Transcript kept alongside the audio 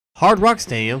Hard Rock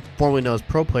Stadium, formerly known as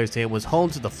Pro Player Stadium, was home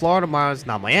to the Florida Marlins,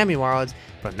 now Miami Marlins,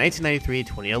 from 1993 to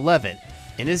 2011.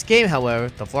 In this game, however,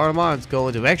 the Florida Marlins go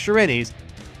into extra innings,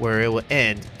 where it will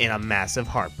end in a massive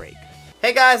heartbreak.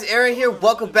 Hey guys, Aaron here.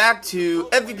 Welcome back to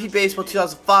MVP Baseball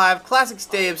 2005 Classic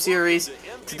Stadium Series.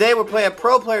 Today we're playing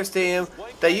Pro Player Stadium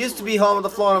that used to be home of the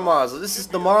Florida Marlins. This is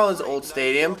the Marlins' old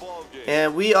stadium,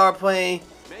 and we are playing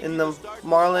in the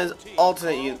Marlins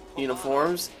alternate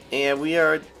uniforms, and we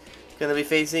are going to be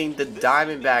facing the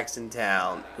Diamondbacks in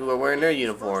town, who are wearing their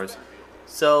uniforms.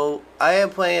 So I am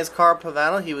playing as Carl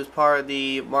Pavano. He was part of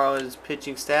the Marlins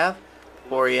pitching staff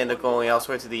before he ended up going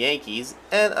elsewhere to the Yankees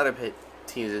and other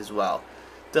teams as well.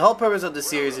 The whole purpose of the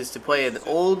series is to play in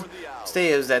old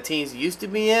stadiums that teams used to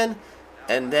be in,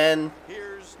 and then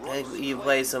you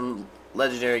play some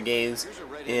legendary games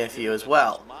in a few as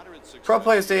well. Pro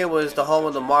Player Stadium was the home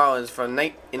of the Marlins from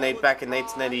back in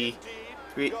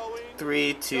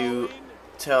 1993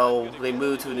 till they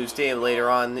moved to a new stadium later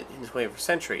on in the 21st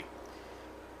century.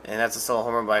 And that's a solo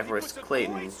homer by Forrest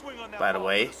Clayton, by the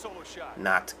way.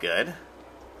 Not good.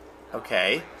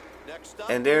 Okay.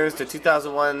 And there's the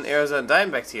 2001 Arizona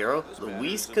Diamondbacks hero,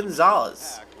 Luis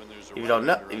Gonzalez.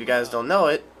 If you guys don't know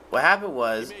it, what happened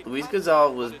was Luis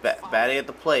Gonzalez was batting at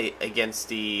the plate against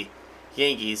the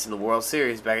Yankees in the World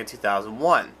Series back in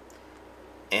 2001,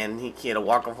 and he had a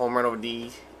walk-off home run over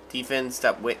the defense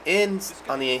that went in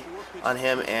on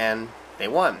him, and they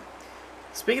won.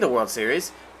 Speaking of World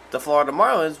Series, the Florida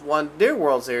Marlins won their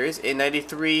World Series in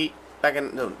 '97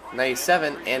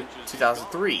 and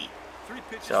 2003.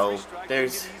 So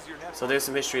there's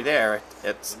some history there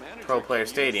at Pro Player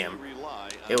Stadium.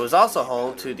 It was also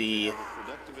home to the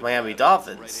Miami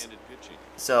Dolphins.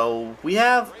 So we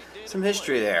have some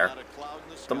history there.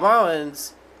 The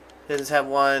Marlins have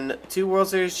won 2 World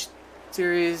Series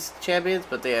champions,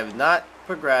 but they have not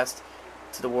progressed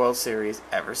to the World Series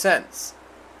ever since.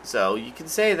 So you can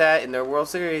say that in their World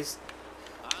Series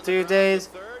days,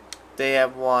 they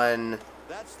have won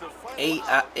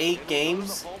 8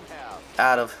 games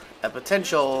out of a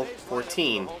potential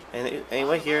 14. And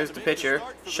anyway, here's the pitcher,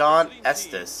 Shawn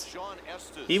Estes.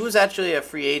 He was actually a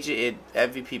free agent in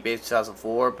MVP Baseball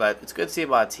 2004, but it's good to see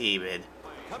him on a team. And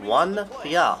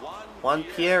Juan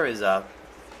Pierre is up.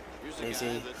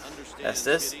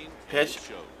 Estes, pitch,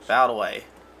 fouled away.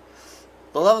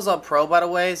 The level's on Pro, by the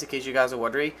way, in case you guys are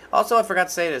wondering. Also, I forgot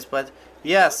to say this, but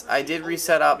yes, I did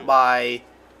reset up my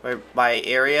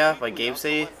area, my game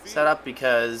save setup,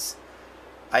 because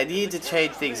I need to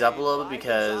change things up a little bit,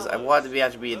 because I wanted to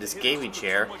actually be in this gaming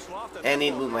chair, and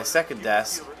need to move my second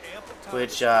desk,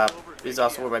 which is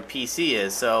also where my PC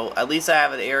is. So at least I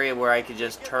have an area where I can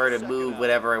just turn and move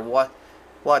whatever I want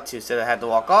to, instead of having to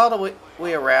walk all the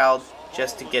way around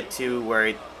just to get to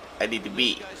where I need to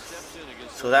be.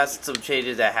 So that's some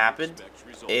changes that happened,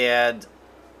 and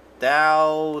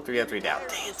now 3-3 down.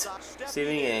 Dang it! See if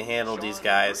we can handle these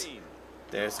guys.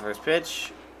 There's the first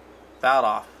pitch, fouled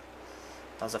off.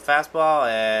 That was a fastball,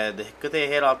 and good thing I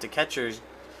hit off the catcher's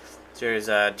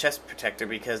chest protector,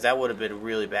 because that would have been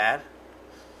really bad.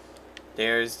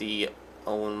 There's the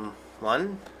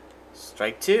 0-1.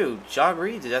 Strike 2. John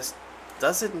Reed just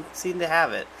doesn't seem to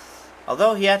have it.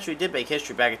 Although he actually did make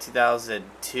history back in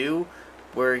 2002,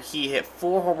 where he hit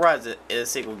 4 home runs in a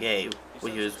single game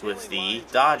when he was with the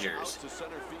Dodgers.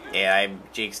 And I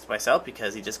jinxed myself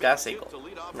because he just got a single.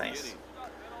 Nice.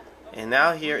 And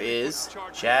now here is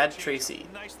Chad Tracy.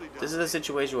 This is a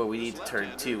situation where we need to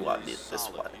turn 2 on this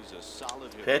one.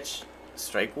 Pitch,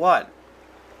 strike 1.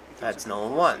 That's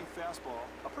 0-1.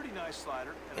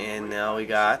 And now we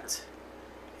got,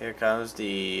 here comes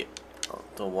the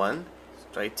 1,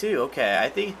 strike 2. Okay, I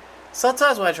think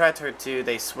sometimes when I try to turn 2,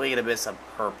 they swing and a miss on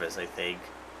purpose, I think,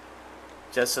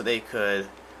 just so they could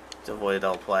avoid a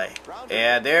double play.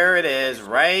 And there it is,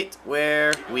 right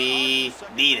where we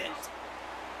need it.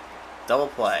 Double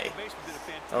play.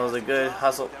 That was a good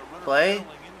hustle play,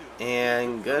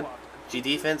 and good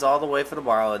defense all the way for the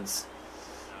Marlins.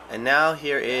 And now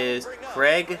here is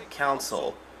Craig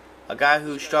Counsell, a guy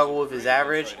who struggled with his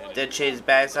average, did change his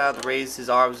batting style to raise his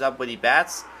arms up when he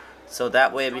bats, so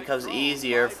that way it becomes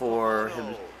easier for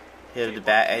him to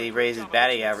bat, and he raised his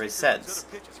batting average since.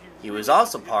 He was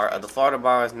also part of the Florida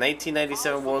Marlins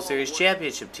 1997 World Series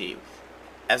championship team,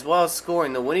 as well as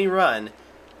scoring the winning run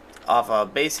off a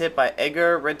base hit by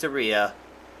Edgar Renteria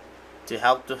to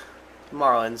help the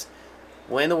Marlins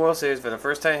win the World Series for the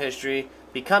first time in history,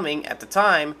 becoming, at the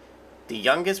time, the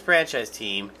youngest franchise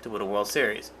team to win a World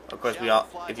Series. Of course, if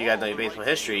you guys know your baseball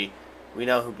history, we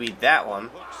know who beat that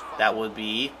one. That would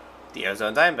be the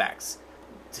Arizona Diamondbacks.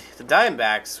 The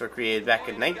Diamondbacks were created back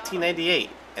in 1998,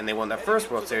 and they won their first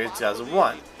World Series in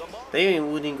 2001. They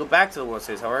wouldn't even go back to the World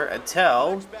Series, however,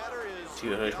 until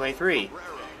 2023,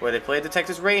 where they played the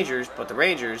Texas Rangers, but the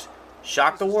Rangers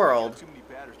shocked the world,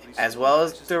 as well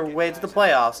as their way to the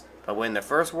playoffs, by winning their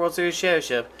first World Series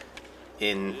championship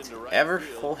in ever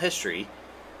full history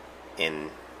in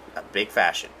a big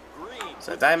fashion.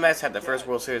 So the Diamondbacks had the first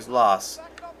World Series loss,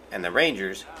 and the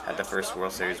Rangers had the first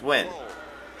World Series win.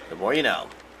 The more you know.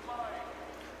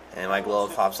 And Mike Lowe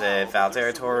pops in foul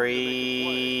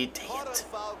territory. Dang it.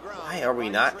 Why are we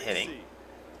not hitting?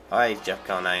 Alright, Jeff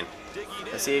Conine.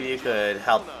 Let's see if you could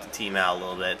help the team out a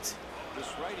little bit.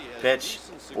 Pitch.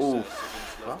 Ooh.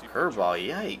 Well, curveball.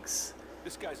 Yikes.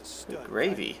 Good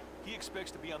gravy.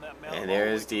 And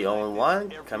there's the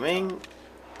 0-1 coming.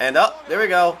 And up, there we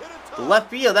go. The left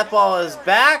field. That ball is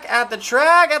back at the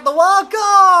track, at the wall.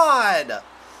 Gone!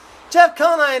 Jeff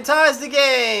Conine ties the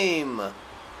game.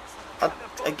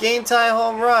 A game-tie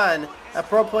home run at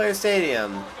Pro Player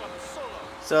Stadium.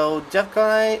 So Jeff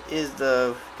Conine is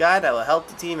the guy that will help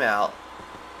the team out.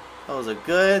 That was a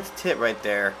good hit right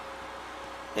there.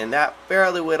 And that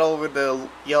barely went over the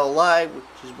yellow line,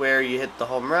 which is where you hit the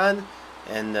home run.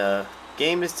 And the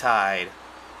game is tied.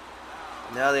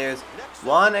 Now there's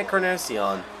Juan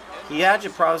Encarnacion. He had a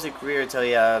promising career until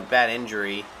he had a bad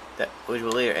injury, which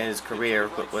will later end his career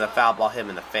with a foul ball hit him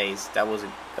in the face. That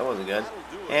wasn't good.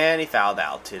 And he fouled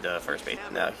out to the first base.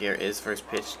 Now here is first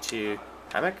pitch to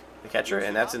Hammock, the catcher,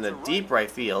 and that's in the deep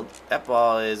right field. That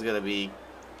ball is going to be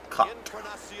caught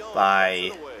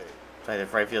by the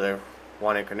right fielder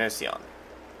Juan Encarnacion.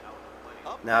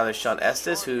 Now there's Sean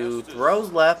Estes, who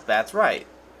throws left, bats right.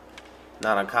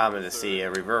 Not uncommon to see a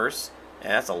reverse.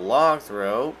 And that's a long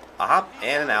throw, a hop,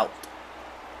 and an out.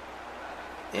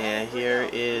 And here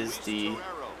is the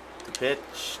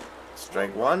pitch,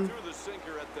 strike one.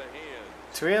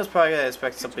 Torino's probably going to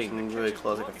expect something really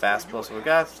close, like a fastball, so we've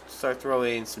got to start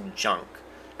throwing some junk,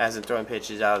 as in throwing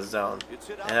pitches out of the zone.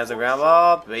 And as a ground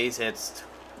ball, base hits.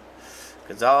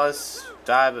 Gonzalez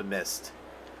dive but missed.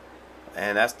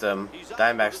 And that's the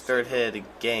Diamondbacks' third hit of the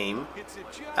game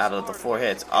out of the 4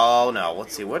 hits. Oh no,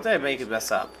 let's see, what did I make it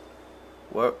mess up?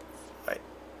 What? Wait,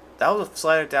 that was a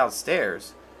slider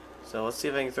downstairs. So let's see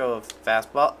if I can throw a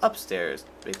fastball upstairs.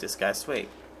 Make this guy swing.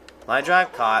 Line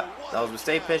drive caught. That was a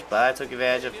mistake pitch, but I took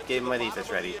advantage of getting my defense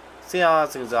ready. See how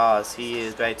Gonzalez. He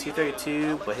is batting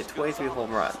 .232, but hit 23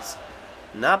 home runs.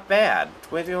 Not bad.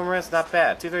 23 home runs, not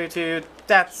bad. .232,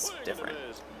 that's different.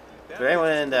 For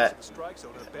anyone that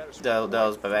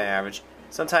was by batting average,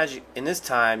 sometimes in this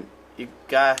time you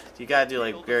gotta do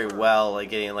like very well, like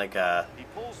getting like at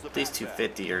least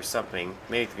 250 or something,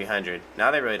 maybe 300.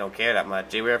 Now they really don't care that much.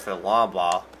 They were for the long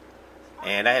ball,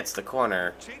 and that hits the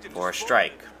corner for a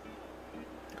strike.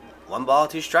 1 ball,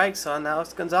 2 strikes on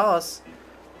Alex Gonzalez.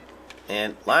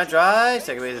 And line drive,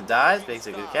 second base dives, makes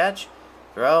a good catch,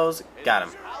 throws, got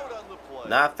him.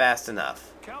 Not fast enough.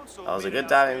 That was a good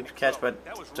diving catch, but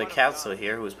the Council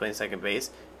here, who was playing second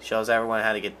base, shows everyone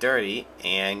how to get dirty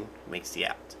and makes the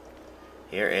out.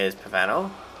 Here is Pavano,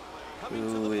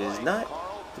 who is not,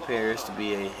 appears to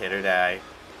be a hitter that I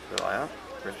rely on.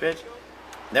 First pitch.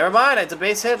 Never mind, it's a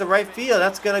base hit to right field.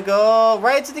 That's going to go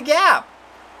right to the gap.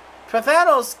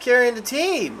 Pavano's carrying the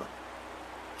team.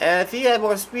 And if he had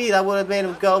more speed, I would have made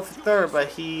him go for third, but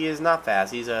he is not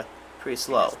fast. He's pretty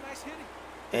slow.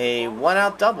 A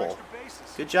 1-out double.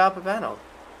 Good job, Pavano.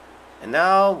 And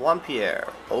now Juan Pierre,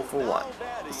 0 for 1.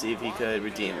 Let's see if he could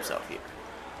redeem himself here.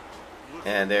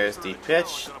 And there's the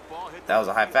pitch. That was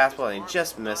a high fastball, and he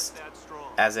just missed,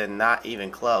 as in not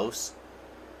even close.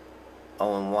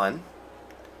 0-1.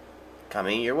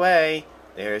 Coming your way.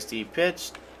 There's the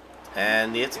pitch,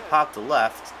 and it's a pop to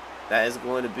left. That is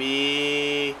going to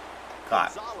be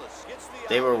caught.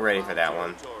 They were ready for that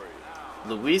one.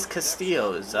 Luis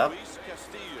Castillo is up.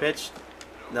 Pitch.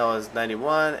 No, it's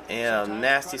 91, and a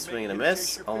nasty swing and a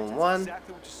miss. 0-1.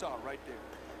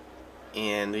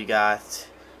 And we got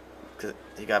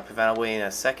Pavano waiting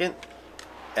a second.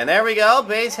 And there we go,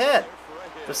 base hit.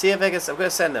 Let's see if I can. I'm gonna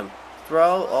send him.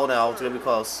 Throw. Oh no, it's gonna be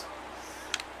close.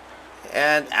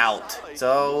 And out.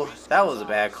 So that was a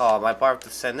bad call on my part to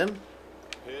send him.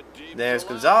 There's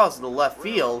Gonzalez in the left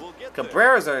field.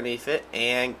 Cabrera's underneath it,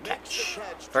 and catch.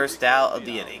 First out of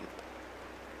the inning.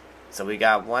 So we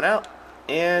got 1 out.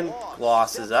 And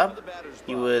Gloss is up.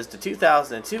 He was the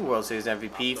 2002 World Series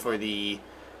MVP for the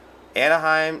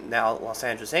Anaheim, now Los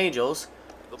Angeles Angels.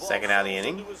 Second out of the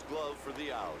inning.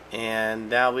 And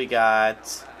now we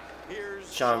got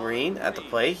Sean Green at the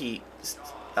plate.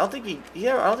 I don't think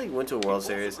he went to a World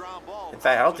Series. In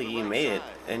fact, I don't think he made it.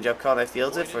 And Jeff Conine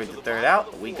fields it for the 3rd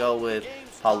out. We go with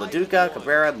Paul LaDuca,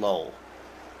 Cabrera, Lowell.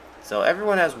 So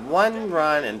everyone has 1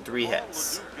 run and 3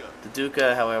 hits. The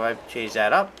Duca, however, I changed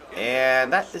that up,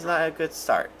 and that is not a good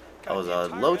start. That was a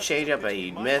low changeup, but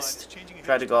he missed.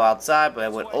 Tried to go outside, but I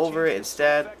went over it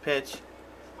instead. Pitch,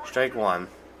 strike one.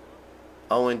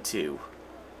 0-2.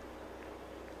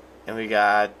 And we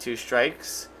got 2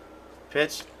 strikes.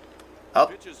 Pitch.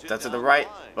 Oh, that's to the right,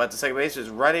 but the second base is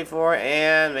running for it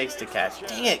and makes the catch.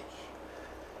 Dang it!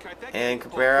 And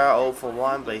Cabrera 0 for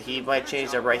 1, but he might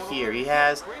change that right here.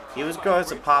 He was going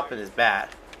to pop in his bat.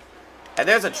 And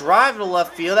there's a drive to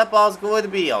left field. That ball's going to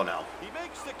be, oh no.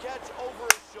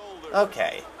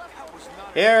 Okay.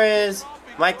 Here is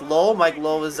Mike Lowell. Mike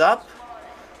Lowell is up.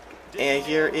 And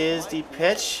here is the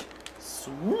pitch.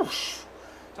 Swoosh.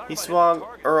 He swung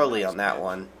early on that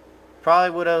one.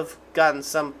 Probably would have gotten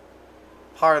some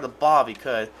part of the ball if he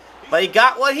could. But he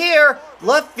got one here.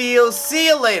 Left field. See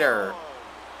you later.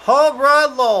 Home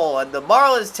run Lowell. And the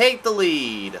Marlins take the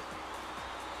lead.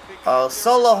 A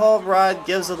solo home run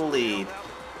gives them the lead.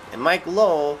 And Mike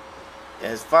Lowell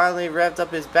has finally revved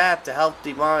up his bat to help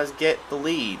the Marlins get the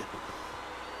lead.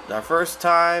 Our first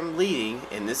time leading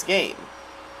in this game.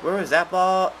 Where was that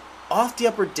ball? Off the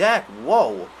upper deck.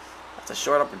 Whoa. That's a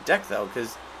short upper deck though,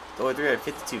 because going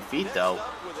 352 feet though.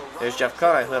 There's Jeff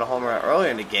Conine who hit a home run earlier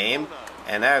in the game.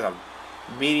 And there's a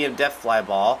medium depth fly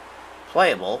ball.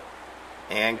 Playable.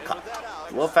 And cut.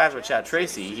 A little fast with Chad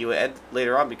Tracy, he would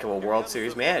later on become a World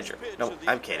Series manager. No,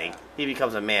 I'm kidding. He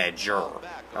becomes a manager. I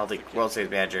don't think World Series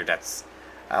manager. That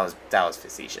was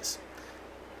facetious.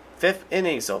 5th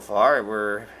inning so far.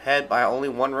 We're ahead by only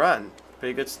 1 run.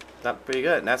 Pretty good. Not pretty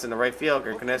good. And that's in the right field.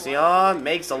 Encarnacion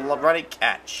makes a running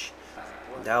catch.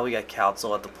 Now we got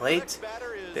Counsell at the plate.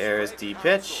 There's the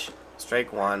pitch.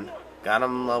 Strike 1. Got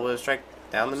him with a strike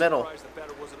down the middle.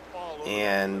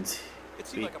 And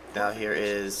now here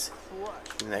is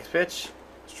the next pitch.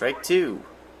 Strike 2.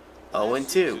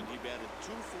 0-2.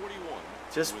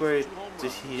 Just where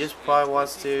he just probably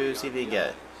wants to see if he get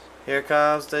it. Here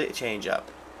comes the changeup.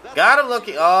 Got him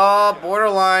looking. Oh,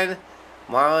 borderline.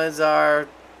 Marlins are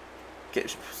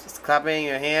clapping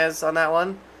your hands on that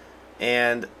one.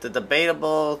 And the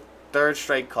debatable 3rd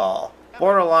strike call.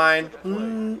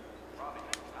 Borderline.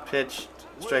 Pitch.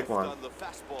 Strike 1.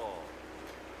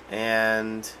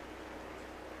 And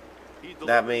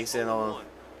that makes it on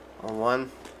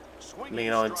 1. Making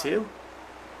it on 2.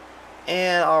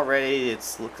 And already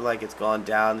it's looking like it's gone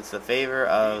down into the favor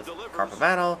of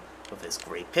Carpavano with his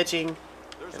great pitching.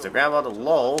 There's a ground ball to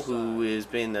Lowell, who has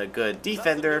been a good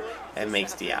defender and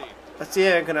makes the out. Let's see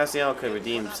if Encarnacion could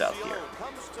redeem himself here.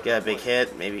 Get a big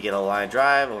hit, maybe get a line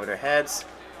drive over their heads.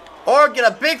 Or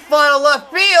get a big fly to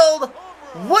left field!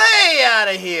 Way out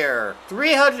of here!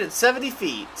 370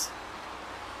 feet.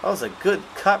 That was a good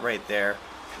cut right there.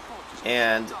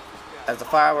 And as the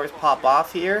fireworks pop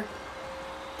off here,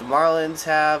 the Marlins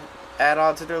have add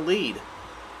on to their lead.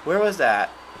 Where was that?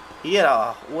 He had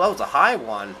that was a high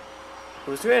one. It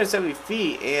was 370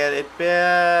 feet, and it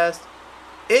passed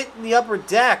in the upper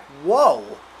deck. Whoa!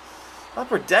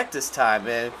 Upper deck this time,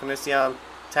 man. Encarnacion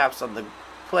taps on the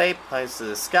plate, points to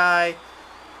the sky.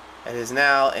 It is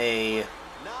now a,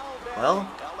 well,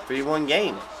 3-1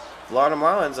 game. Florida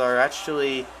Marlins are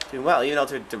actually doing well, even though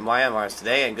they're the Miami Marlins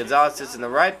today. And Gonzalez is in the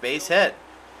right, base hit.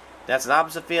 That's an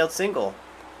opposite field single.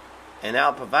 And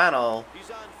now Pavano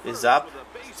is up,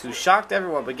 who shocked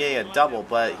everyone by getting a double,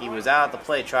 but he was out at the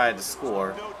plate trying to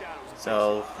score.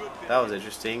 So that was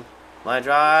interesting. Line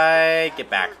drive, get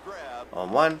back.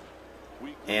 On 1.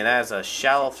 And that's a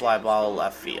shallow fly ball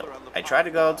left field. I tried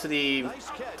to go to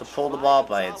pull the ball,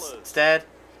 but instead,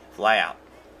 fly out.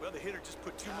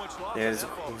 There's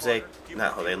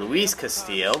Luis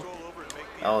Castillo.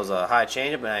 That was a high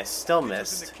changeup, and I still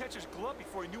missed.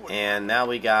 And now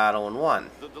we got 0-1.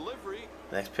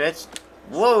 Next pitch.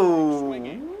 Whoa!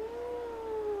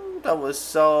 That was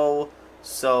so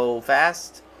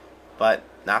fast, but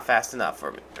not fast enough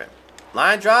for me.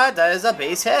 Line drive, that is a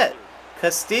base hit.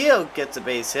 Castillo gets a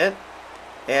base hit.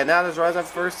 And now there's runners on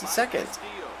 1st and 2nd.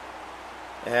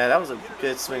 And that was a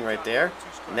good swing right there.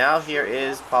 Now here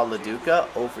is Paul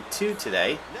LaDuca, 0 for 2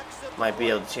 today. Might be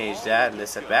able to change that in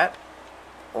this at bat.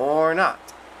 Or not.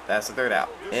 That's the 3rd out.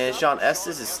 And Sean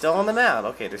Estes is still on the mound.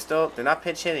 Okay, they're not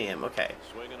pinch hitting him. Okay.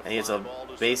 And he gets a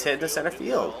base hit in the center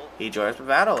field. He joins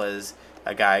Pavano as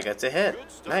a guy gets a hit.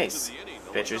 Nice.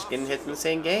 Pitchers getting hit in the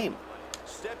same game.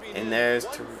 And there's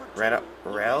Torrio,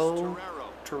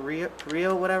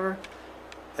 whatever.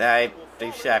 I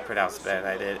pronounced it better than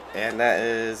I did. And that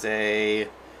is a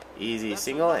easy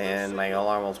single. And my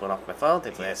alarm almost went off my phone.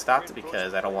 Thankfully I stopped it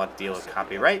because I don't want to deal with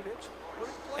copyright.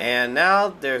 And now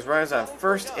there's runners on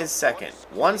 1st and 2nd.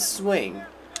 One swing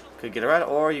could get a run,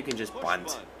 or you can just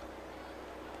bunt.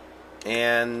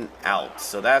 and out.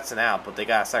 So that's an out, but they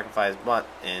got a sacrifice bunt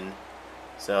in.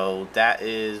 So that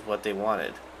is what they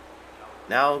wanted.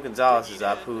 Now Gonzalez is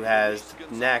up, who has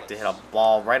the knack to hit a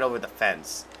ball right over the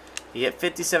fence. He hit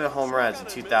 57 home runs in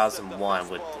 2001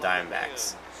 with the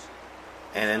Diamondbacks.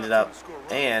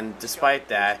 And despite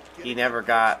that, he never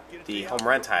got the home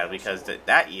run title because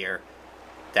that year,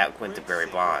 that went to Barry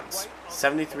Bonds.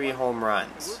 73 home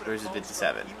runs versus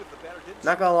 57.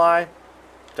 Not gonna lie,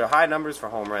 they're high numbers for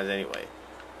home runs anyway.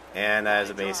 And that is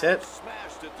a base hit.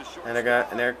 And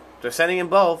they're sending in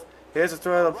both. Here's a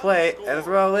throw to the plate, and the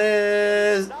throw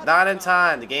is not in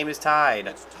time. The game is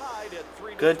tied.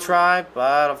 Good try,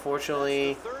 but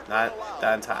unfortunately not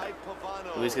in time.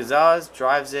 Luis Gonzalez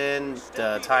drives in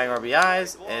the tying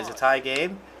RBIs, and it's a tie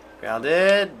game.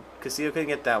 Grounded. Castillo couldn't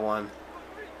get that one.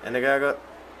 And they're going to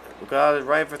go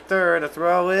right for third. The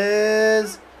throw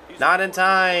is not in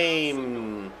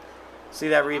time. See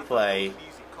that replay.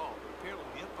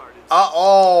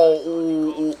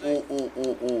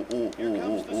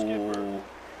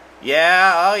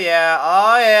 Yeah, oh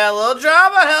yeah. Little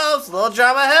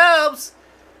drama helps.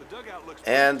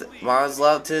 And Marlins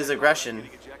loved his aggression.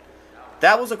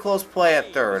 That was a close play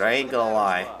at third, I ain't gonna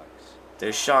lie.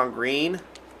 There's Sean Green.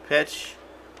 Pitch.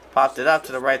 Popped it up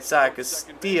to the right side.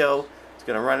 Castillo is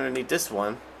gonna run underneath this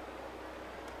one.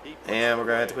 And we're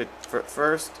gonna have to quit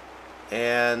first.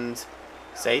 And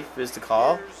safe is the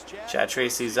call. Chad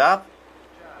Tracy's up.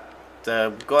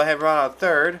 The go-ahead run on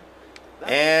third.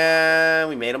 And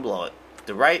we made him blow it.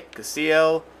 The right,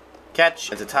 Castillo,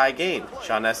 catch. It's a tie game.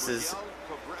 Sean Ness is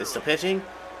still pitching.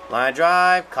 Line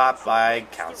drive, caught by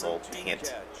Counsell. Dang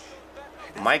it.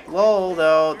 Mike Lowell,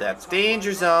 though, that's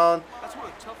danger zone.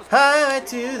 High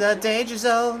to the danger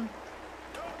zone.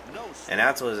 And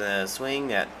that was a swing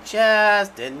that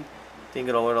just didn't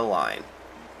get over the line.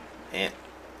 And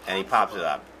he pops it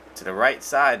up. To the right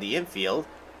side of the infield,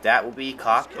 that will be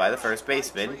caught by the first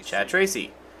baseman, Chad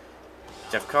Tracy.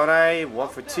 Jeff Conine, 1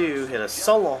 for 2, hit a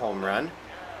solo home run.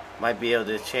 Might be able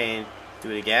to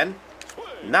do it again.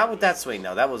 Not with that swing,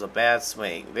 though. That was a bad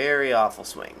swing. Very awful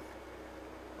swing.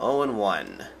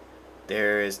 0-1.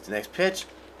 There's the next pitch.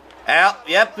 Out.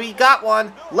 Yep, we got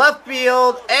one. Left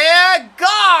field. And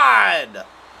gone!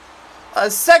 A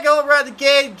second home run of the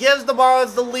game gives the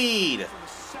Marlins the lead.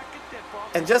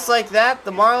 And just like that,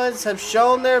 the Marlins have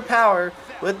shown their power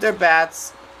with their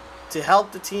bats to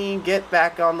help the team get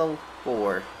back on the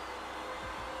board.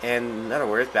 And in other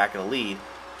words, back in the lead.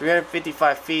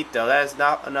 355 feet, though, that is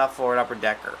not enough for an upper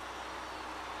decker.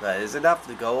 That is enough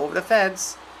to go over the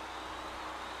fence.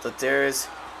 But there's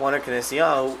Juan Encarnacion,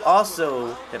 who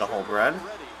also hit a home run.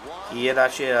 He had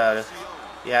actually had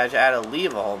to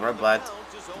leave a home run, but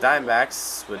the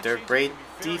Diamondbacks, with their great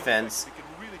defense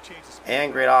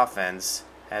and great offense,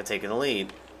 had taken the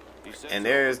lead. And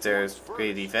there's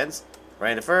great defense.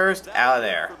 Right into first, out of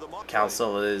there.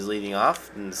 Counsell is leading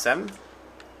off in the 7th.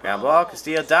 Ground ball,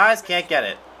 Castillo dives, can't get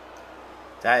it.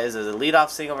 That is a leadoff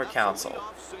single for Counsell.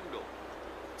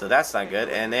 So that's not good.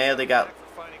 And now they got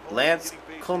Lance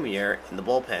Comier in the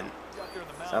bullpen.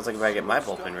 Sounds like if I get my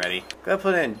bullpen ready. Gonna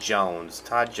put in Jones,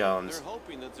 Todd Jones.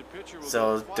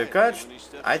 So they're good.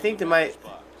 I think they might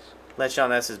let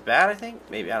Sean Ness's bat, I think.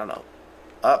 Maybe, I don't know.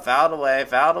 Up, fouled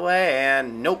away,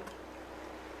 and nope.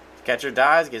 Catcher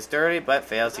dives, gets dirty, but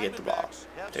fails to get the ball.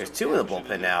 There's 2 in the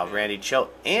bullpen now, Randy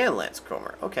Choate and Lance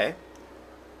Cromer. Okay.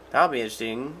 That'll be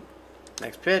interesting.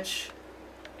 Next pitch.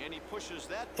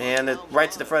 And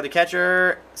right to the front of the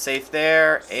catcher. Safe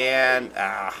there, and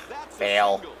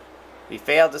fail. He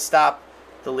failed to stop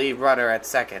the lead runner at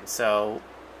second, so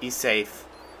he's safe.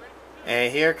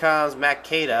 And here comes Matt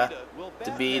Cada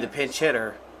to be the pinch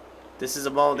hitter. This is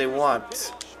the moment they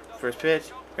want. First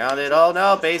pitch, grounded. Oh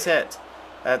no, base hit.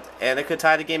 And it could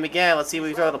tie the game again. Let's see what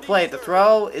we throw at the plate. The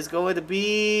throw is going to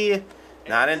be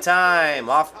not in time.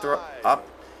 Off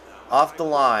the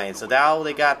line. So now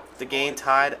they got the game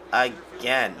tied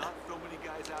again.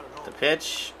 The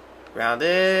pitch,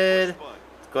 grounded.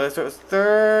 Go to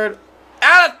third.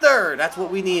 Out of third. That's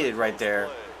what we needed right there.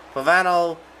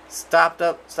 Pavano stopped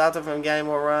him from getting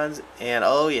more runs. And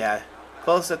oh yeah,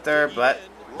 close to third, but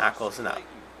not close enough.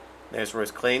 There's Royce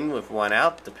Clayton with 1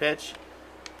 out. The pitch,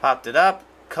 popped it up.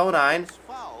 Conine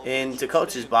into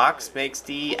coach's box makes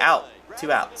the out.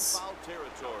 2 outs.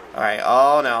 All right.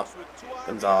 Oh no,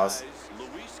 Gonzalez.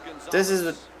 This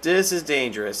is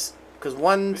dangerous because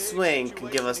one swing can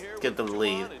give them the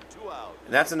lead.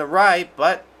 And that's in the right,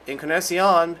 but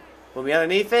Encarnacion will be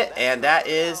underneath it, and that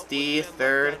is the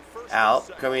 3rd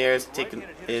out. Comier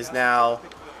is now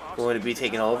going to be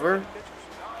taken over.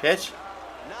 Pitch,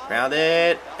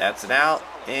 grounded. That's an out,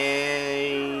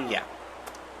 and yeah.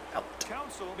 Out.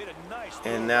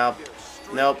 And now,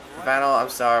 nope, Vanno, I'm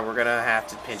sorry, we're gonna have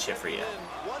to pinch hit for you.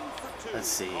 Let's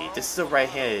see, this is a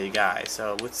right-handed guy,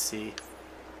 so let's see.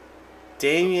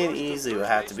 Damian Easley will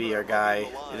have to be our guy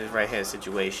in his right-handed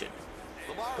situation.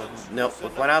 But nope,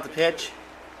 with one out the pitch.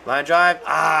 Line drive,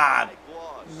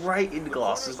 right into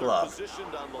Gloss's glove.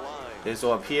 There's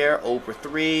up here, 0 for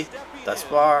 3, thus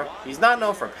far. He's not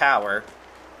known for power,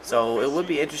 so it would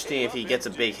be interesting if he gets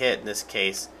a big hit in this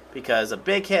case, because a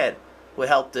big hit would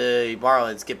help the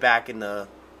Marlins get back in the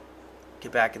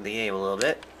game a little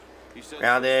bit.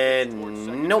 Grounded,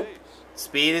 nope.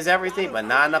 Speed is everything, but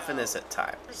not enough in this at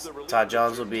times. Todd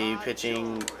Jones will be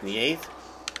pitching in the 8th.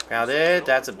 Grounded,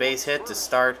 that's a base hit to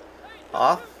start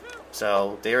off,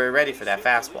 so they were ready for that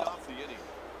fastball.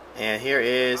 And here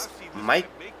is Mike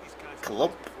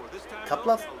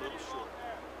Kuplov.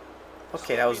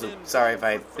 Okay, that was sorry if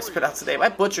I mispronounced the name. I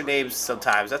butcher names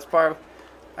sometimes. That's part of,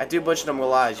 I do butcher them a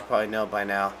lot, as you probably know by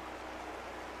now.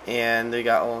 And they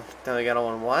got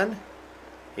 0-1.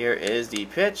 Here is the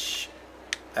pitch.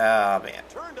 Oh man,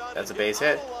 that's a base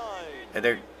hit.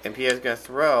 And Pierre's gonna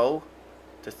throw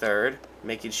to third,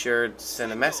 making sure to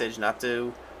send a message not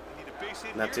to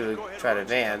try to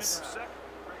advance.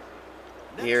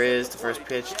 Here is the first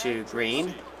pitch to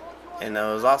Green, and it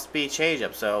was off-speed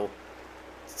changeup. So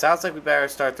it sounds like we better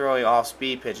start throwing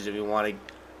off-speed pitches if we want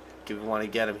to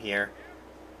get him here.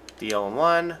 The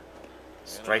 0-1,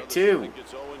 strike 2.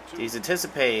 He's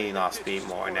anticipating off-speed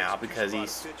more now because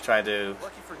he's trying to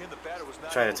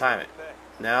time it.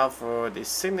 Now for the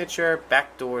signature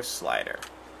backdoor slider,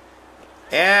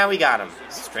 and we got him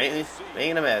straight,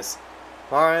 making a miss.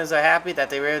 Marlins are happy that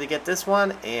they were able to get this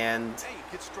one, and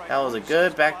that was a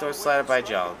good backdoor slider by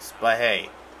Jones. But hey,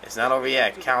 it's not over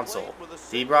yet. Counsel,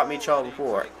 he brought me trouble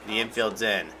before. The infield's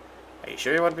in. Are you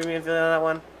sure you want to be me infield on that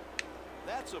one?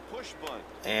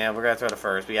 And we're gonna throw the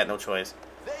first. We got no choice.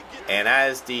 And that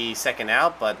is the second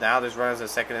out. But now there's runners at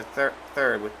second and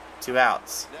third with 2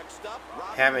 outs.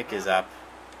 Hammock is up.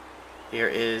 Here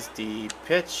is the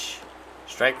pitch.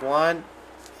 Strike 1.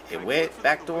 It went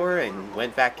backdoor and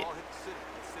went back in.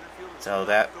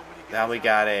 So now we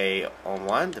got a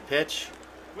 0-1, the pitch.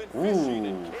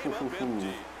 Ooh,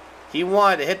 he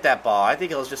wanted to hit that ball. I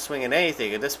think he was just swinging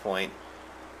anything at this point.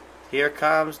 Here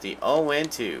comes the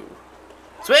 0-2.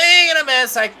 Swing and a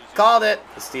miss. I called it.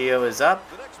 Castillo is up,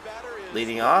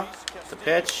 leading off. The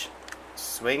pitch,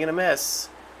 swing and a miss.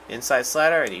 Inside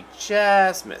slider, and he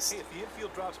just missed.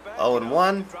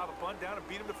 0-1.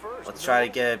 Let's try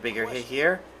to get a bigger hit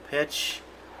here. Pitch.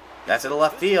 That's in the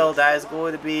left field. That is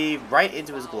going to be right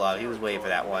into his glove. He was waiting for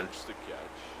that one.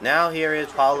 Now here is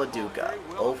Paul LaDuca.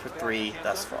 0 for 3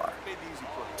 thus far. He's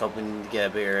hoping to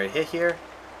get a bigger hit here.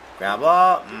 Ground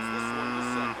ball.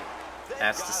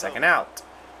 That's the second out.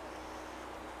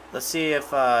 Let's see if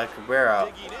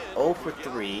Cabrera, 0 for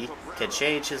 3, can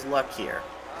change his luck here.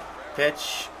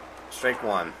 Pitch. Strike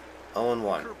 1.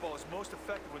 0-1.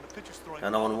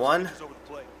 An 0-1.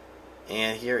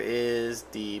 And here is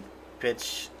the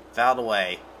pitch. Fouled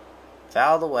away.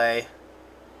 Fouled away.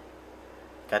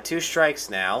 Got 2 strikes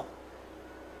now.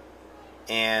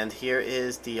 And here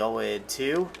is the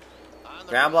 0-2.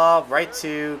 Ground ball right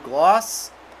to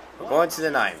Gloss. We're going to the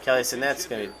 9th. Kelly Sinet's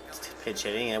going to be pitch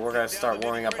hitting, and we're going to start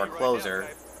warming up our closer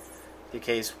in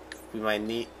case we might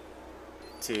need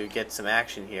to get some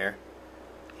action here.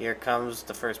 Here comes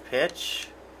the first pitch.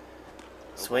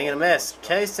 Swing and a miss.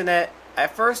 Kelly Sinet, I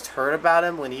first heard about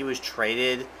him when he was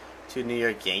traded to New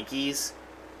York Yankees,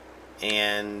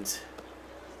 and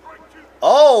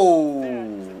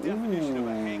ooh.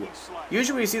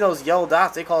 Usually we see those yellow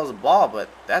dots, they call it a ball, but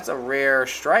that's a rare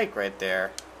strike right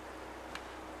there.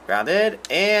 Grounded,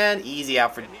 and easy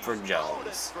out for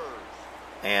Jones.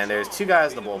 And there's 2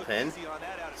 guys in the bullpen,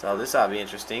 so this ought to be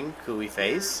interesting, who we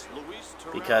face,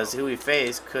 because who we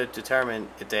face could determine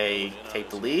if they take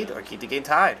the lead or keep the game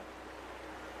tied.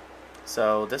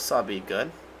 So this ought to be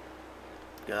good.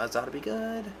 This ought to be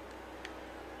good.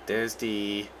 There's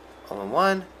the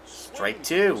 0-1, strike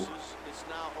 2.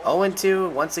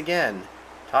 0-2 once again.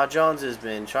 Todd Jones has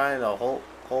been trying to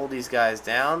hold these guys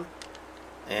down.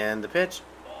 And the pitch.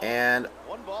 And,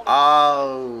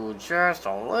 oh, just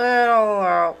a little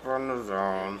out from the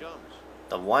zone.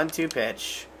 The 1-2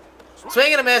 pitch.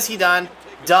 Swing and a miss, he done.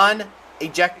 Done.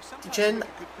 Ejection.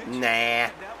 Nah.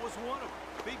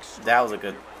 That was a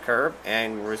good curve.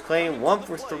 And we're claiming 1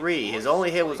 for 3. His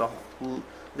only hit was a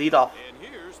leadoff.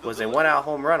 Was a 1-out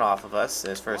home run off of us.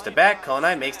 His first at bat,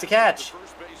 Konai makes the catch.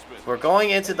 We're going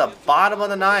into the bottom of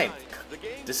the 9th.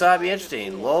 This ought to be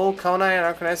interesting. Low, Konai, and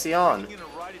Encarnacion.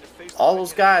 All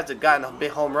those guys have gotten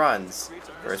big home runs.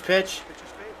 First pitch.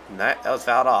 That was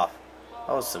fouled off.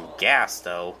 That was some gas,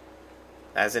 though.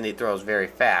 As in, he throws very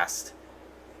fast.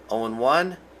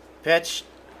 0-1. Pitch.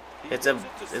 It's a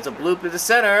bloop to the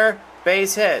center.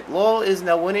 Base hit. Lowell is in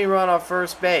the winning run on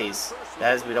first base.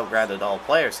 That is, we don't grab the double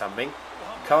play or something.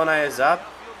 Konai is up.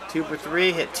 2 for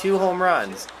 3. Hit 2 home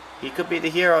runs. He could be the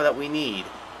hero that we need.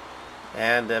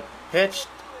 And the pitch.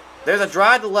 There's a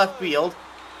drive to left field.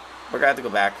 We're going to have to go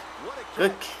back.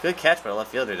 Good catch by the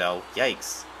left fielder, though.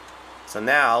 Yikes. So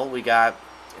now we got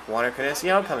Juan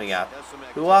Encarnacion coming up,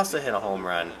 who also hit a home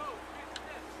run.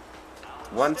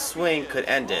 One swing could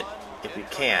end it, if we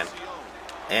can.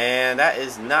 And that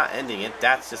is not ending it.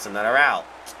 That's just another out.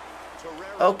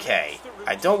 Okay.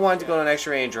 I don't want to go to an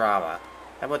extra inning drama.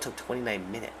 That one took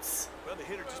 29 minutes.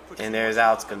 And there's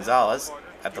Alex Gonzalez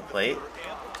at the plate.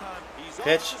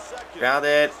 Pitch,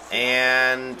 grounded,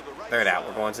 and third out.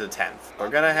 We're going to the 10th. We're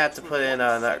going to have to put in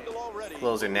another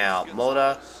closer now.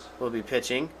 Moda will be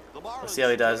pitching. We'll see how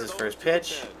he does his first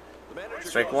pitch.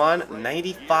 Strike one,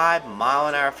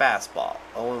 95-mile-an-hour fastball.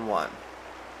 0-1.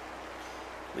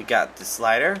 We got the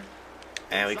slider,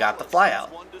 and we got the flyout.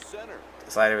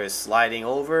 The slider is sliding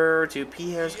over to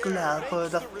Pierre's glove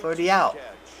for the out.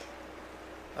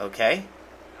 Okay.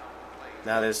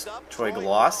 Now there's Troy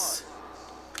Gloss.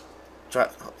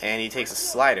 And he takes a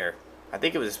slider. I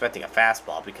think he was expecting a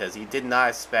fastball because he did not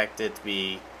expect it to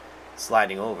be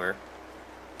sliding over.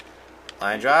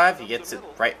 Line drive, he gets it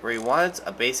right where he wants,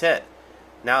 a base hit.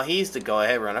 Now he's the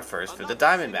go-ahead runner first for the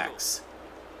Diamondbacks.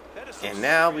 And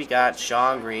now we got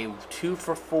Sean Green, 2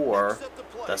 for 4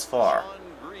 thus far.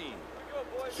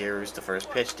 Here's the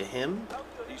first pitch to him.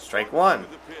 Strike one.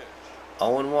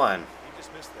 0-1.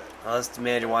 Unless the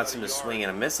manager wants him to swing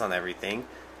and a miss on everything,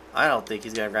 I don't think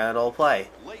he's going to ground it all play.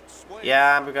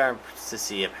 Yeah, I'm going to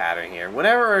see a pattern here.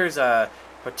 Whenever there's a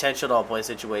potential double play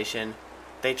situation,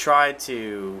 they try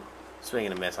to swing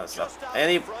and a miss on stuff. And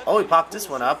he popped this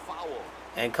one up.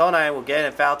 And Konai will get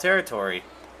in foul territory.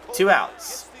 2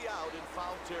 outs.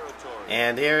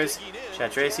 And here's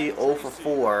Chad Tracy, 0 for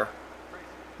 4.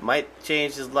 Might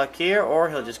change his luck here, or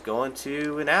he'll just go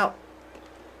into an out.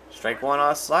 Strike one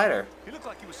on a slider.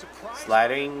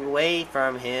 Sliding away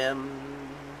from him.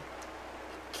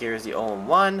 Here's the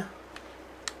 0-1.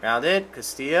 Grounded.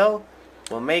 Castillo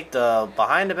will make the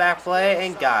behind-the-back play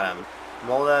and got him.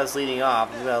 Molda is leading off.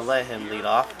 I'm going to let him lead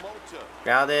off.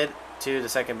 Grounded to the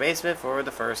second baseman for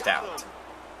the first out.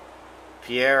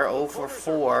 Pierre 0 for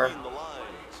 4.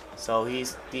 So he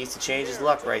needs to change his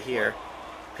luck right here.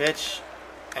 Pitch.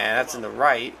 And that's in the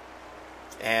right.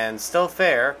 And still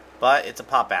fair, but it's a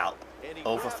pop out.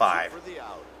 0 for 5.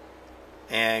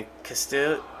 And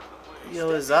Castillo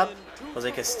is up.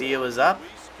 Jose Castillo is up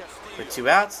with 2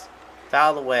 outs.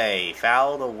 Fouled away.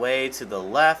 Fouled away to the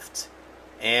left.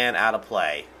 And out of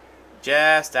play.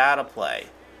 Just out of play.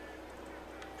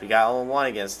 We got 0-1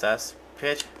 against us.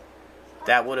 Pitch.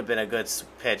 That would have been a good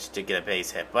pitch to get a base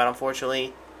hit. But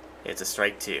unfortunately, it's a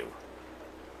strike 2.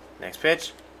 Next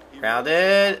pitch.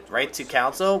 Grounded. Right to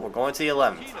Council. We're going to the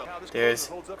 11th. There's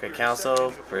Craig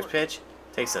Council. First pitch.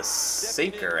 Takes a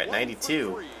sinker at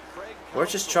 92. We're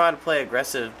just trying to play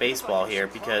aggressive baseball here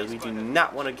because we do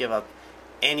not want to give up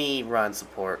any run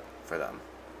support for them.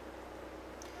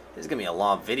 This is going to be a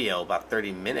long video, about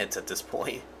 30 minutes at this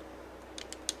point.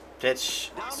 Pitch.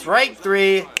 Strike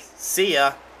 3. See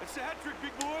ya.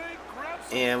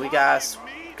 And we got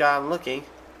him looking.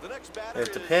 There's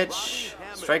the pitch.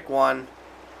 Strike 1.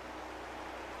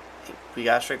 We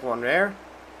got strike 1 there.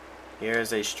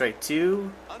 Here's a strike 2.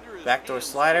 Backdoor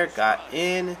slider. Got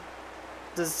in.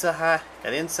 Got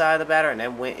inside the batter and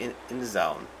then went in the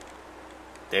zone.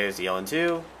 There's the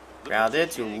 0-2. Grounded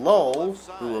to Lowell,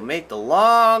 who will make the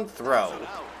long throw.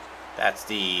 That's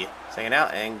the second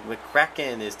out, and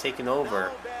McCracken is taking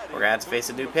over. We're going to have to face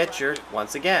a new pitcher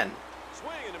once again.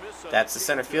 That's the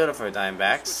center fielder for the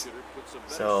Diamondbacks.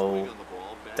 So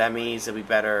that means that we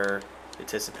better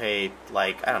anticipate,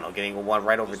 like, I don't know, getting one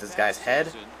right over this guy's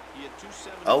head.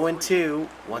 0-2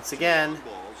 once again.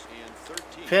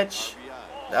 Pitch.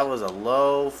 That was a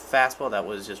low fastball that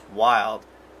was just wild.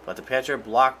 But the pitcher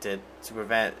blocked it to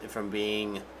prevent it from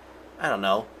being, I don't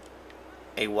know,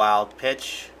 a wild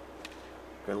pitch.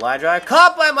 Good line drive.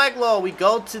 Caught by Mike Lowell. We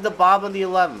go to the bottom of the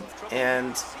 11th.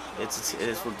 And it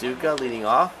is Laduca leading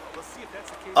off.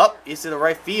 Up. He's to the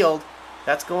right field.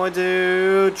 That's going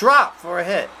to drop for a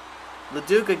hit.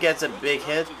 Laduca gets a big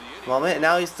hit moment. And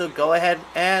now he's still go ahead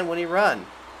and winning run.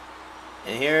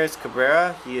 And here's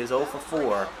Cabrera. He is 0 for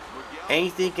 4.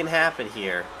 Anything can happen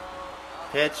here.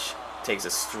 Pitch. Takes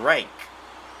a strike.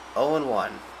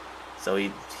 0-1. So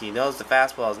he knows the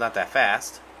fastball is not that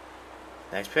fast.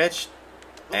 Next pitch.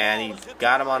 And he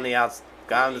got him on the outs.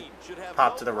 Got him to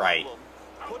pop to the right.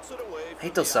 I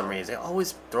hate those submarines. They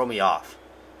always throw me off.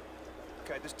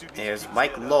 There's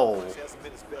Mike Lowell.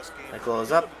 Mike Lowell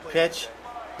is up. Pitch.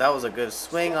 That was a good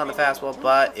swing on the fastball,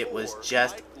 but it was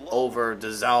just over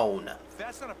the zone.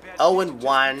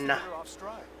 0-1.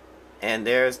 And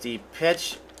there's the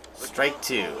pitch. Strike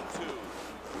 2.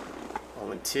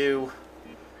 0-2.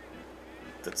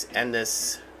 Let's end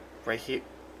this right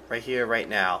here, right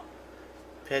now.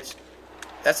 Pitch.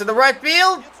 That's in the right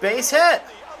field. Base hit.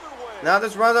 Now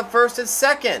there's runners up first and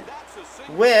second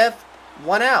with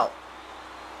 1 out.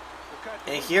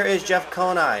 And here is Jeff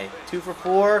Conine. 2 for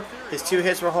 4. His 2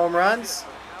 hits were home runs.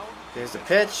 Here's the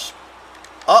pitch.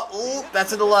 Oh, ooh,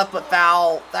 that's in the left, but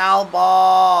foul. Foul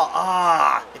ball.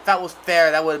 Ah, if that was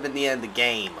fair, that would have been the end of the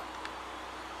game.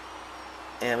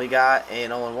 And we got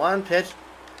an 0-1 pitch.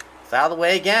 Fouled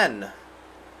away again.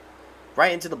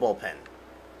 Right into the bullpen.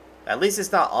 At least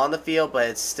it's not on the field, but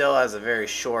it still has a very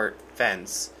short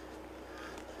fence.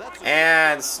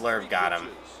 And Slurve got him.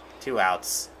 2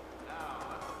 outs.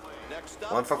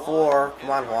 1 for 4. Come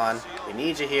on, Juan. We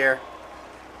need you here.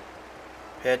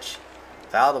 Pitch.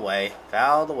 Fouled away.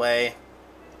 Fouled away.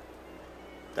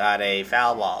 Got a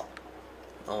foul ball.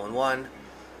 0-1.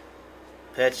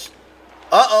 Pitch.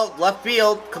 Uh-oh. Left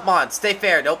field. Come on. Stay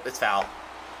fair. Nope. It's foul.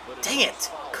 Dang it.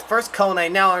 First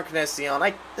Conine. Now Encarnacion.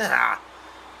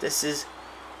 This is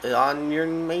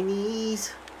on my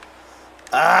knees.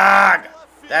 Ah!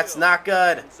 That's not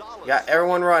good. You got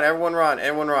everyone run, everyone run,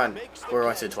 everyone run. We're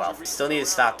going to 12. Still need to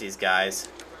stop these guys.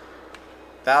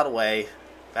 Fouled away.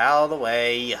 Fouled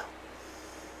away.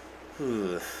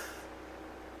 Whew.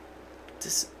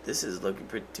 This is looking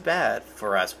pretty bad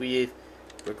for us. We're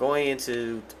going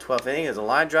into the 12th inning as a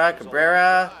line drive.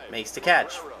 Cabrera makes the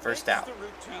catch. First out.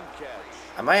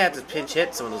 I might have to pinch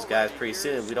hit some of those guys pretty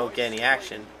soon if we don't get any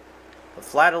action. But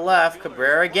fly to left,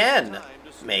 Cabrera again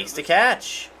makes the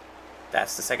catch.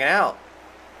 That's the second out.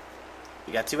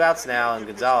 We got 2 outs now, and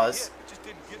Gonzalez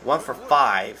 1 for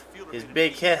 5. His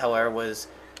big hit, however, was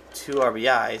 2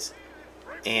 RBIs,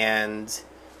 and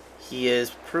he is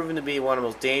proven to be one of the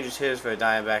most dangerous hitters for the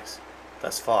Diamondbacks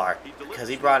thus far because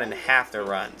he brought in half their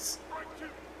runs.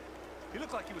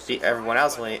 Everyone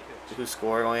else who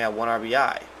scored only had 1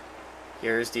 RBI.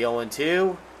 Here's the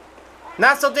 0-2.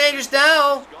 Not so dangerous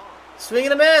now. Swing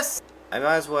and a miss. I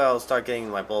might as well start getting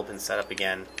my bullpen set up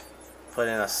again. Put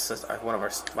in one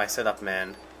of my setup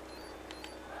men,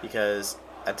 because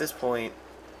at this point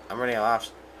I'm running out of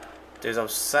options. There's a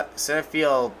center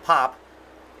field pop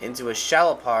into a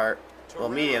shallow part, well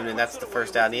medium, and that's the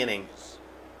first out of the inning.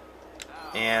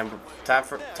 And time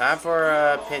for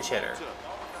a pinch hitter.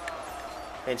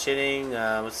 Pinch hitting.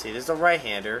 Let's see. This is a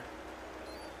right-hander,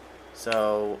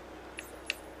 so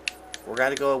we're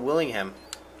gonna go with Willingham.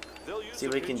 See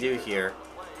what we can do here.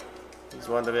 He's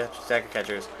one of the second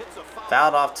catchers.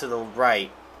 Fouled off to the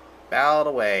right. Fouled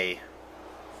away.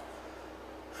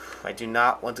 I do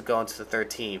not want to go into the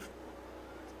 13th.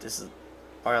 This is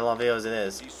already long video as it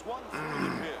is.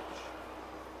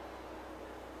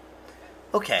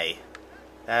 Okay.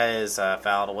 That is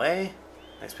fouled away.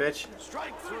 Next pitch.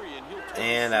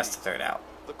 And that's the 3rd out.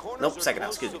 Nope, 2nd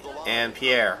out, excuse me. And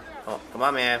Pierre. Oh, come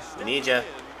on, man. We need you.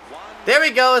 There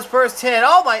we go, his first hit.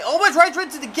 Oh my, right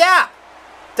into the gap.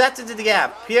 That's into the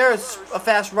gap. Pierre is a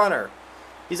fast runner.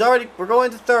 We're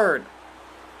going to 3rd.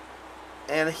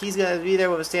 And he's going to be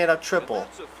there with a stand-up triple.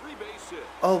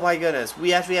 Oh my goodness,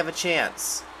 we actually have a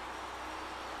chance.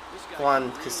 Come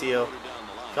on, Castillo.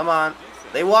 Come on.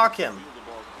 They walk him.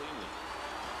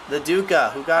 The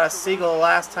Duca, who got a single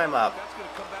last time up.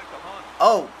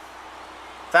 Oh,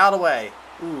 fouled away.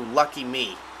 Ooh, lucky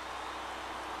me.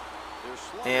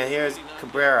 And here's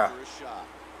Cabrera.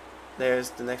 There's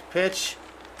the next pitch.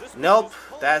 Nope,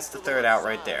 that's the 3rd out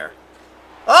right there.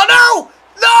 Oh no!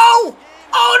 No!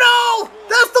 Oh no!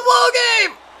 That's the ball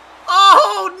game!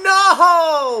 Oh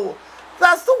no!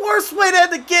 That's the worst way to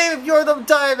end the game if you're the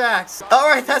Diamondbacks.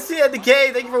 Alright, that's the end of the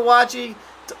game. Thank you for watching.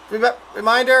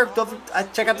 Reminder, don't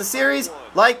check out the series,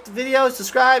 like the video,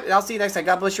 subscribe, and I'll see you next time.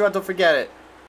 God bless you all. Don't forget it.